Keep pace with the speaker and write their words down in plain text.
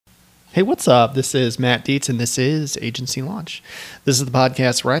Hey, what's up? This is Matt Dietz, and this is Agency Launch. This is the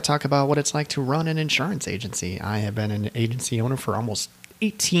podcast where I talk about what it's like to run an insurance agency. I have been an agency owner for almost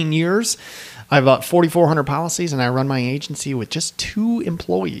 18 years. I have about 4,400 policies, and I run my agency with just 2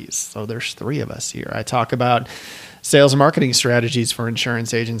 employees. So there's 3 of us here. I talk about sales and marketing strategies for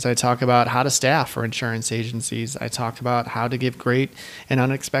insurance agents. I talk about how to staff for insurance agencies. I talk about how to give great and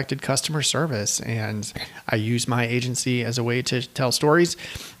unexpected customer service. And I use my agency as a way to tell stories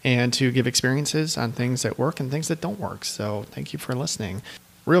and to give experiences on things that work and things that don't work. So thank you for listening.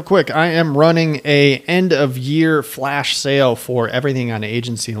 Real quick, I am running a end of year flash sale for everything on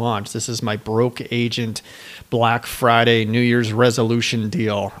Agency Launch. This is my broke agent Black Friday New Year's resolution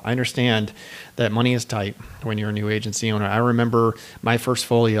deal. I understand that money is tight when you're a new agency owner. I remember my first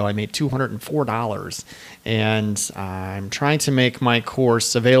folio, I made $204, and I'm trying to make my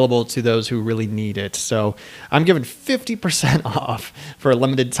course available to those who really need it. So I'm giving 50% off for a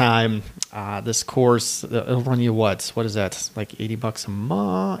limited time. This course, it'll run you what is that? Like $80 a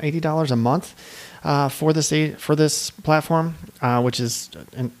month, $80 a month for this platform, which is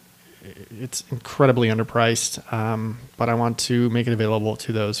it's incredibly underpriced, but I want to make it available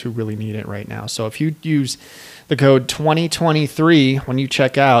to those who really need it right now. So if you use the code 2023 when you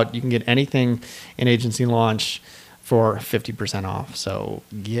check out, you can get anything in Agency Launch for 50% off. So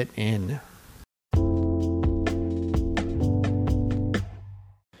get in.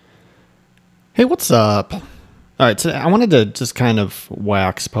 Hey, what's up? All right, so I wanted to just kind of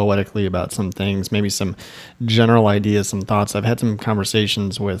wax poetically about some things, maybe some general ideas, some thoughts. I've had some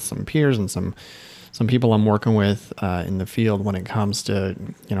conversations with some peers and some people I'm working with in the field when it comes to,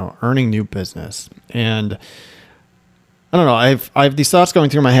 earning new business. And I don't know, I have these thoughts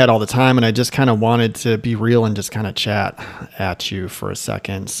going through my head all the time, and I just kind of wanted to be real and just kind of chat at you for a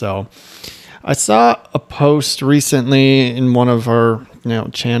second. So I saw a post recently in one of our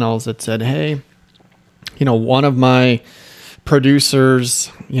channels that said, hey, one of my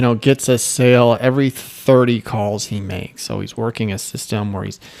producers, gets a sale every 30 calls he makes. So he's working a system where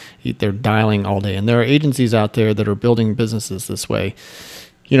they're dialing all day. And there are agencies out there that are building businesses this way,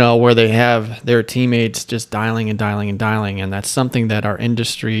 where they have their teammates just dialing and dialing and dialing. And that's something that our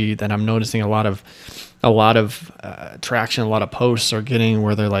industry, that I'm noticing a lot of traction, a lot of posts are getting,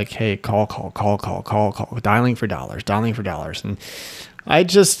 where they're like, hey, call, dialing for dollars. And I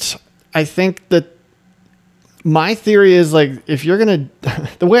think that my theory is, like, if you're going to,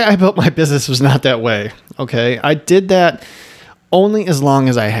 the way I built my business was not that way. Okay. I did that only as long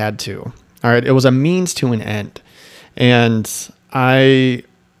as I had to. All right. It was a means to an end. And I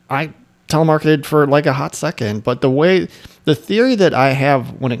telemarketed for like a hot second, but the theory that I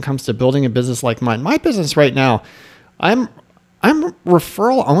have when it comes to building a business like mine, my business right now, I'm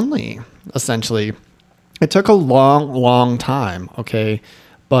referral only, essentially. It took a long time. Okay.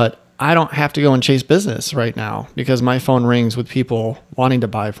 But I don't have to go and chase business right now because my phone rings with people wanting to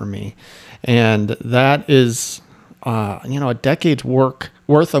buy from me. And that is, a decade's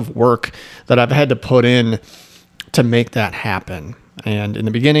worth of work that I've had to put in to make that happen. And in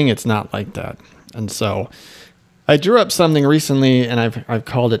the beginning, it's not like that. And so I drew up something recently, and I've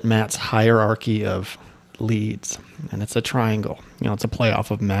called it Matt's hierarchy of leads. And it's a triangle. It's a play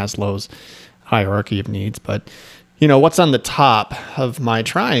off of Maslow's hierarchy of needs. But what's on the top of my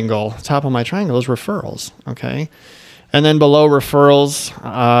triangle? Top of my triangle is referrals. Okay. And then below referrals,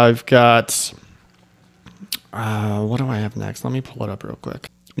 I've got, what do I have next? Let me pull it up real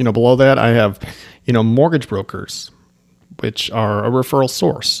quick. Below that, I have, mortgage brokers, which are a referral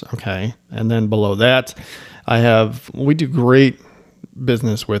source. Okay. And then below that, we do great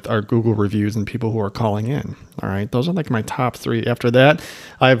business with our Google reviews and people who are calling in. All right. Those are like my top 3. After that,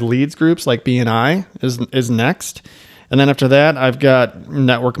 I have leads groups like BNI is next. And then after that, I've got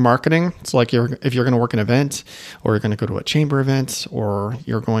network marketing. It's like if you're going to work an event, or you're going to go to a chamber event, or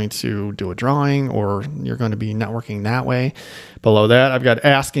you're going to do a drawing, or you're going to be networking that way. Below that, I've got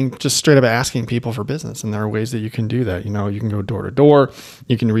just straight up asking people for business. And there are ways that you can do that. You can go door to door.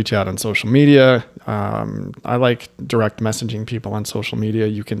 You can reach out on social media. I like direct messaging people on social media.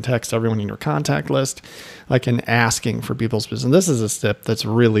 You can text everyone in your contact list, like, in asking for people's business. This is a step that's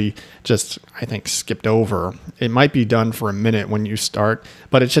really just, I think, skipped over. It might be done for a minute when you start,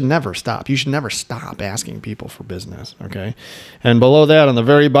 but it should never stop. You should never stop asking people for business. Okay. And below that, on the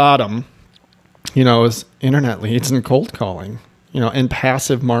very bottom, is internet leads and cold calling, and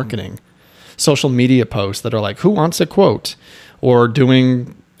passive marketing, social media posts that are like, who wants a quote, or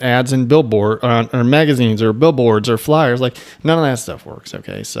doing ads in billboard or magazines or billboards or flyers. Like, none of that stuff works.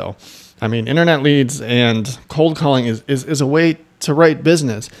 Okay. So, internet leads and cold calling is a way to write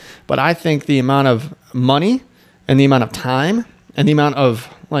business, but I think the amount of money and the amount of time and the amount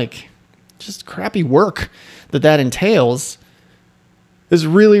of just crappy work that entails is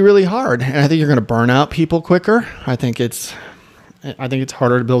really, really hard. And I think you're going to burn out people quicker. I think it's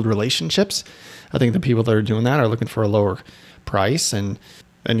harder to build relationships. I think the people that are doing that are looking for a lower price, and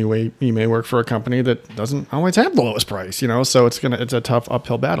anyway, you may work for a company that doesn't always have the lowest price, so it's a tough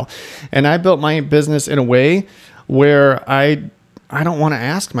uphill battle. And I built my business in a way where I don't want to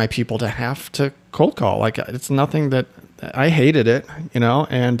ask my people to have to cold call. Like, it's nothing that I hated it,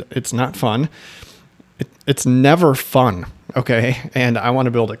 and it's not fun. It's never fun. Okay. And I want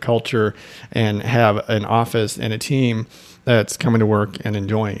to build a culture and have an office and a team that's coming to work and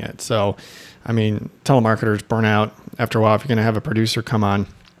enjoying it. So, I mean, telemarketers burn out after a while. If you're going to have a producer come on,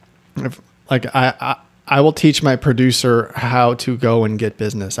 I will teach my producer how to go and get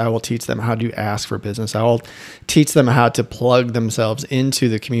business. I will teach them how to ask for business. I will teach them how to plug themselves into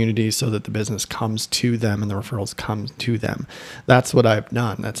the community so that the business comes to them and the referrals come to them. That's what I've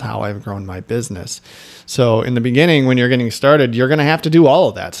done. That's how I've grown my business. So in the beginning, when you're getting started, you're going to have to do all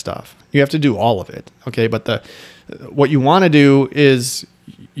of that stuff. You have to do all of it. Okay. But what you want to do is,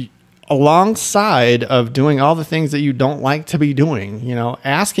 alongside of doing all the things that you don't like to be doing,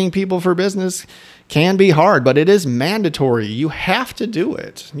 asking people for business can be hard, but it is mandatory. You have to do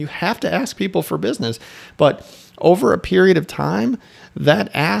it. You have to ask people for business. But over a period of time, that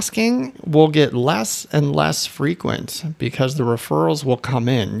asking will get less and less frequent because the referrals will come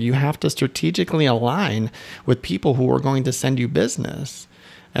in. You have to strategically align with people who are going to send you business.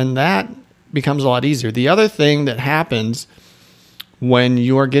 And that becomes a lot easier. The other thing that happens when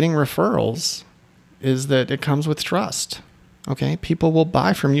you are getting referrals is that it comes with trust. Okay. People will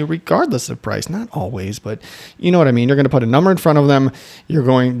buy from you regardless of price. Not always, but you know what I mean? You're going to put a number in front of them.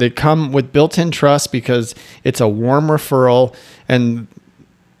 They come with built-in trust because it's a warm referral, and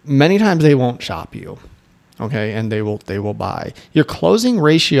many times they won't shop you. Okay. And they will buy. Your closing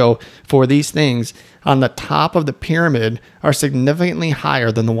ratio for these things on the top of the pyramid are significantly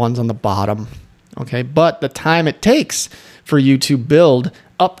higher than the ones on the bottom. Okay. But the time it takes for you to build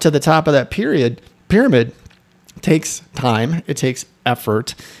up to the top of that pyramid takes time, it takes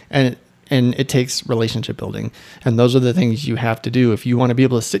effort, and it takes relationship building. And those are the things you have to do if you want to be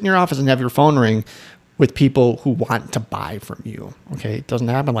able to sit in your office and have your phone ring with people who want to buy from you. Okay. It doesn't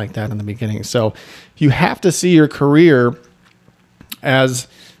happen like that in the beginning. So you have to see your career as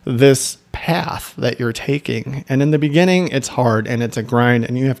this path that you're taking. And in the beginning, it's hard and it's a grind,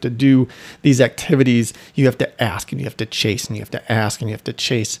 and you have to do these activities. You have to ask, and you have to chase, and you have to ask, and you have to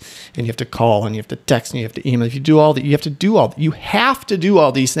chase, and you have to call, and you have to text, and you have to email. If you do all that, you have to do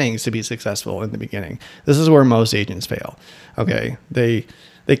all these things to be successful in the beginning. This is where most agents fail. Okay. They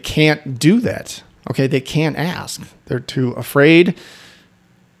can't do that. Okay. They can't ask. They're too afraid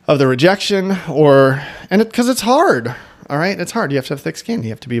of the rejection because it's hard. All right. It's hard. You have to have thick skin.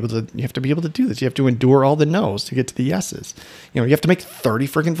 You have to be able to do this. You have to endure all the no's to get to the yeses. You have to make 30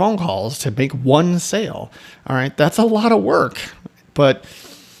 freaking phone calls to make one sale. All right. That's a lot of work, but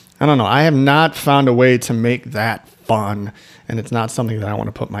I don't know. I have not found a way to make that fun, and it's not something that I want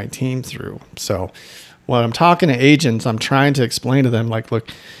to put my team through. So when I'm talking to agents, I'm trying to explain to them, like, look,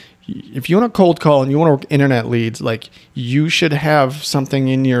 if you want to cold call and you want to work internet leads, like, you should have something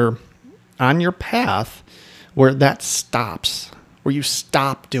on your path where that stops, where you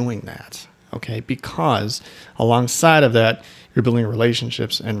stop doing that. Okay. Because alongside of that, you're building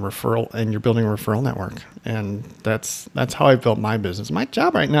relationships and you're building a referral network. And that's how I built my business. My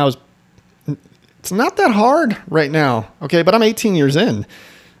job right now it's not that hard right now. Okay. But I'm 18 years in.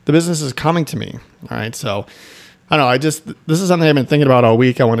 The business is coming to me. All right. So I don't know. This is something I've been thinking about all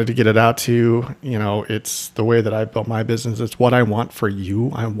week. I wanted to get it out to you. It's the way that I built my business. It's what I want for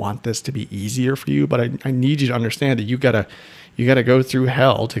you. I want this to be easier for you, but I need you to understand that you gotta go through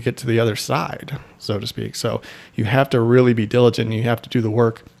hell to get to the other side, so to speak. So you have to really be diligent, and you have to do the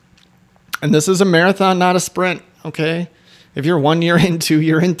work. And this is a marathon, not a sprint. Okay. If you're 1 year in, 2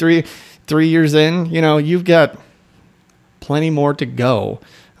 year in, 3 years in, you've got plenty more to go.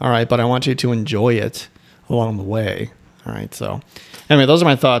 All right. But I want you to enjoy it along the way. All right. So anyway, those are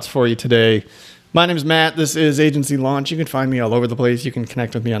my thoughts for you today. My name is Matt. This is Agency Launch. You can find me all over the place. You can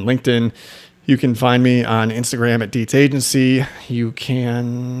connect with me on LinkedIn. You can find me on Instagram at Dietz Agency.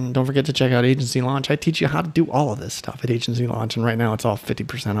 Don't forget to check out Agency Launch. I teach you how to do all of this stuff at Agency Launch. And right now it's all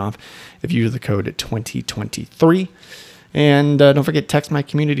 50% off if you use the code at 2023. And don't forget, text my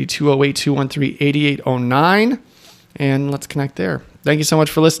community 208-213-8809. And let's connect there. Thank you so much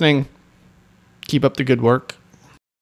for listening. Keep up the good work.